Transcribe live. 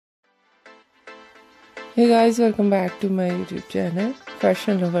Hey guys, welcome back to my YouTube channel,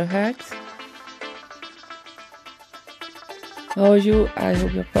 Fashion Lover Hacks. How are you? I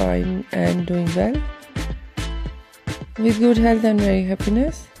hope you're fine and doing well, with good health and very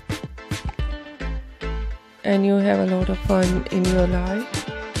happiness, and you have a lot of fun in your life.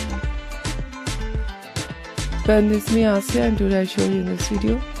 Well, this is me Asya, and today I show you in this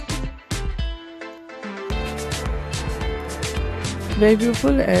video very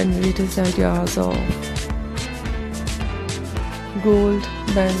beautiful and latest ideas of gold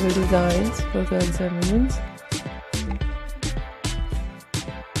bangle designs for girls and women.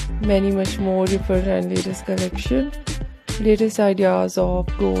 Many much more different and latest collection, latest ideas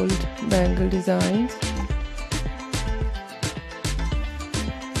of gold bangle designs.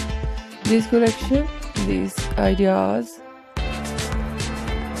 This collection, these ideas,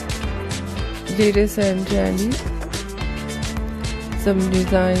 latest and trendy, some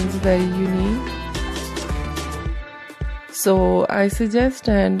designs very unique. So I suggest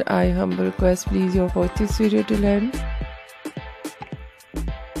and I humble request, please you watch this video till end.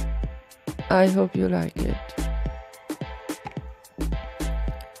 I hope you like it.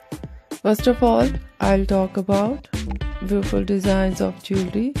 First of all, I'll talk about beautiful designs of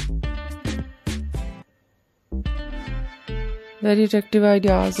jewelry. Very attractive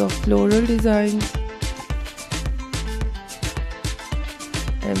ideas of floral designs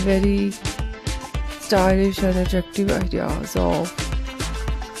and very stylish and attractive ideas of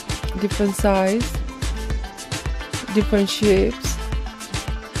different size, different shapes,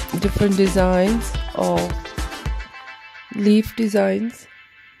 different designs of leaf designs.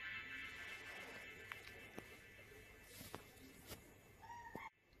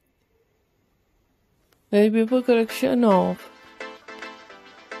 Very beautiful collection of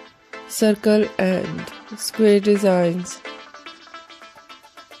circle and square designs.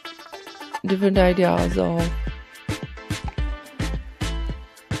 Different ideas of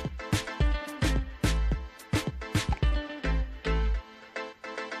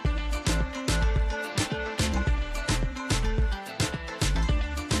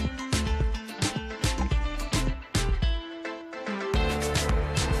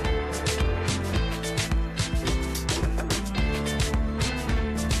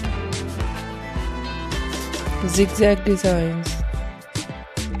zigzag designs.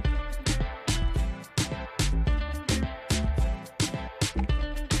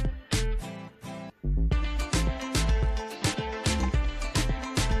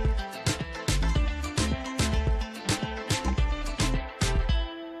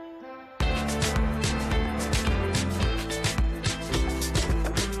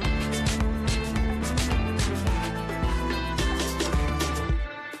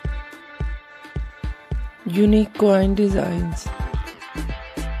 Unique coin designs.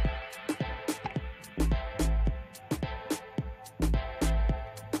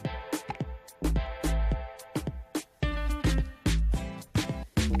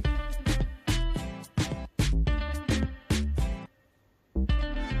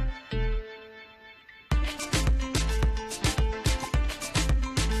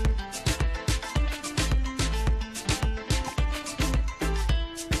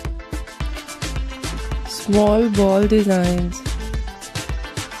 Small ball designs.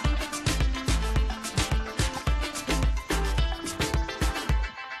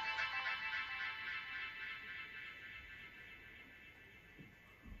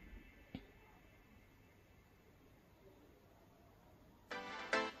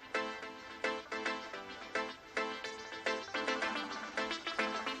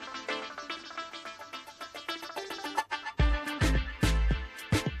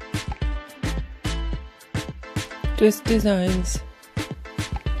 Twist designs.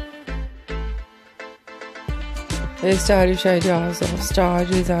 Very stylish ideas of star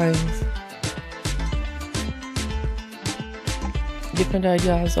designs. Different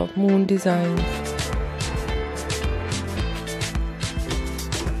ideas of moon designs.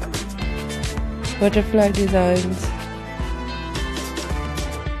 Butterfly designs.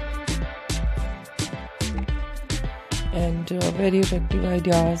 And very attractive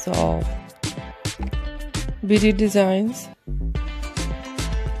ideas of beaded designs.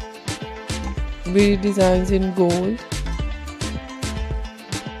 Beaded designs in gold.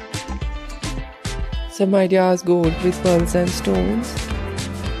 Some ideas gold with pearls and stones.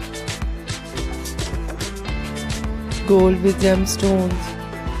 Gold with gemstones.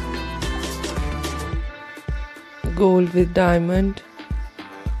 Gold with diamond.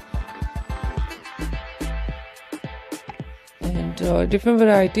 And different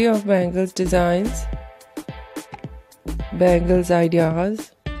variety of bangles designs. Bangles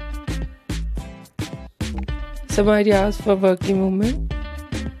ideas. Some ideas for working women.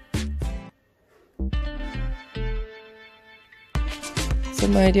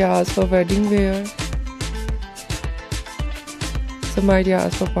 Some ideas for wedding wear. Some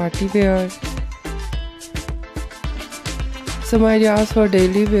ideas for party wear. Some ideas for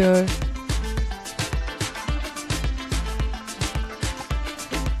daily wear.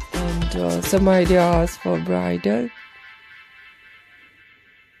 And some ideas for bridal.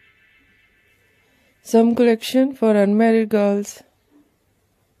 Some collection for unmarried girls.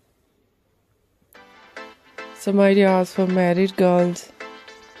 Some ideas for married girls.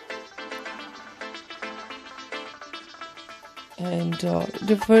 And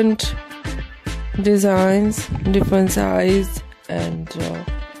different designs, different size, and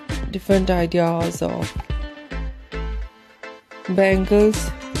different ideas of bangles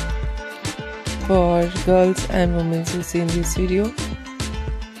for girls and women you see in this video.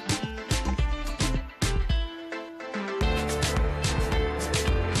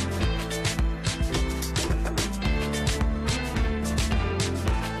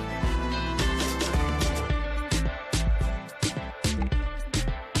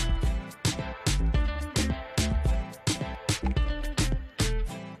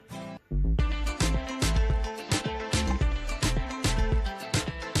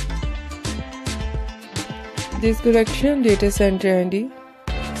 This collection latest and trendy.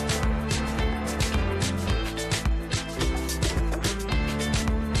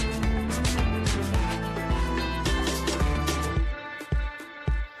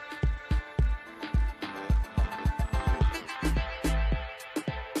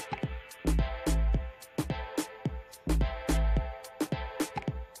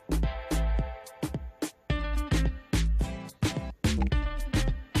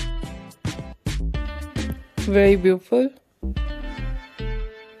 Very beautiful.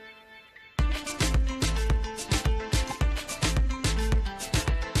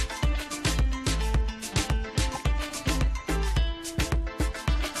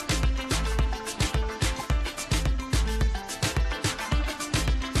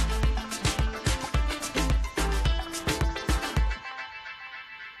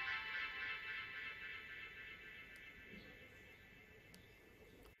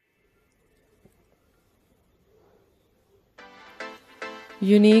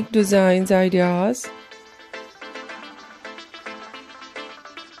 Unique designs ideas.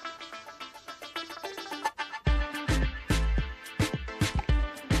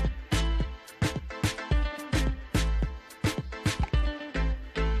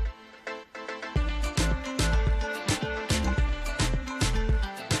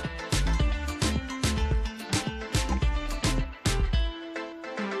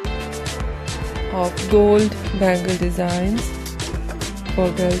 Of gold bangle designs for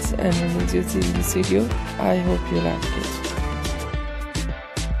girls and women you see in this video. I hope you like it.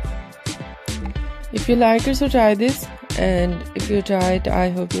 If you like it, so try this, and if you try it, I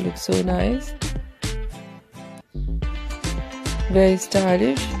hope you look so nice. Very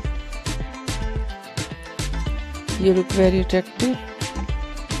stylish. You look very attractive.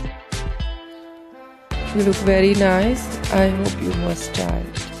 You look very nice. I hope you must try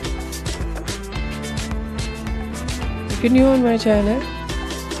it. If you're new on my channel,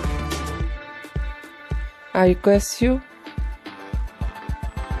 I request you,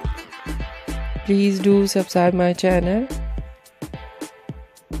 please do subscribe my channel,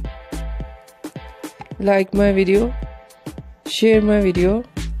 like my video, share my video,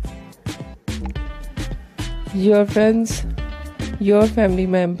 your friends, your family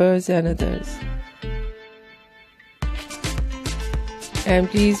members and others. And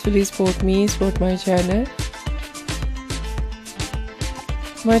please support me, support my channel.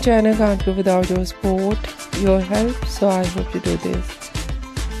 My channel can't go without your support, your help, so I hope you do this.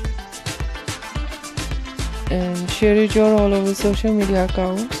 And share it your all over social media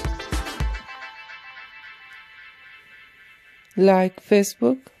accounts like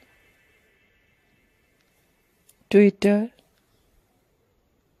Facebook, Twitter,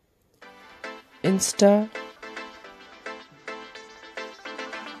 Insta,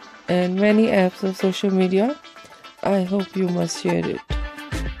 and many apps of social media. I hope you must share it.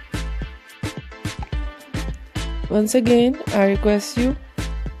 Once again, I request you,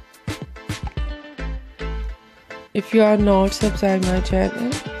 if you are not subscribed my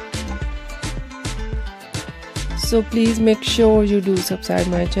channel, so please make sure you do subscribe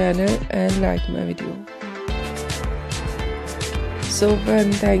my channel and like my video. So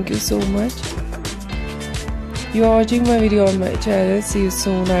friend, thank you so much. You are watching my video on my channel. See you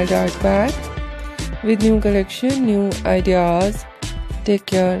soon. I'll be back with new collection, new ideas. Take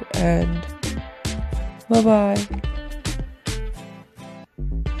care and Bye bye.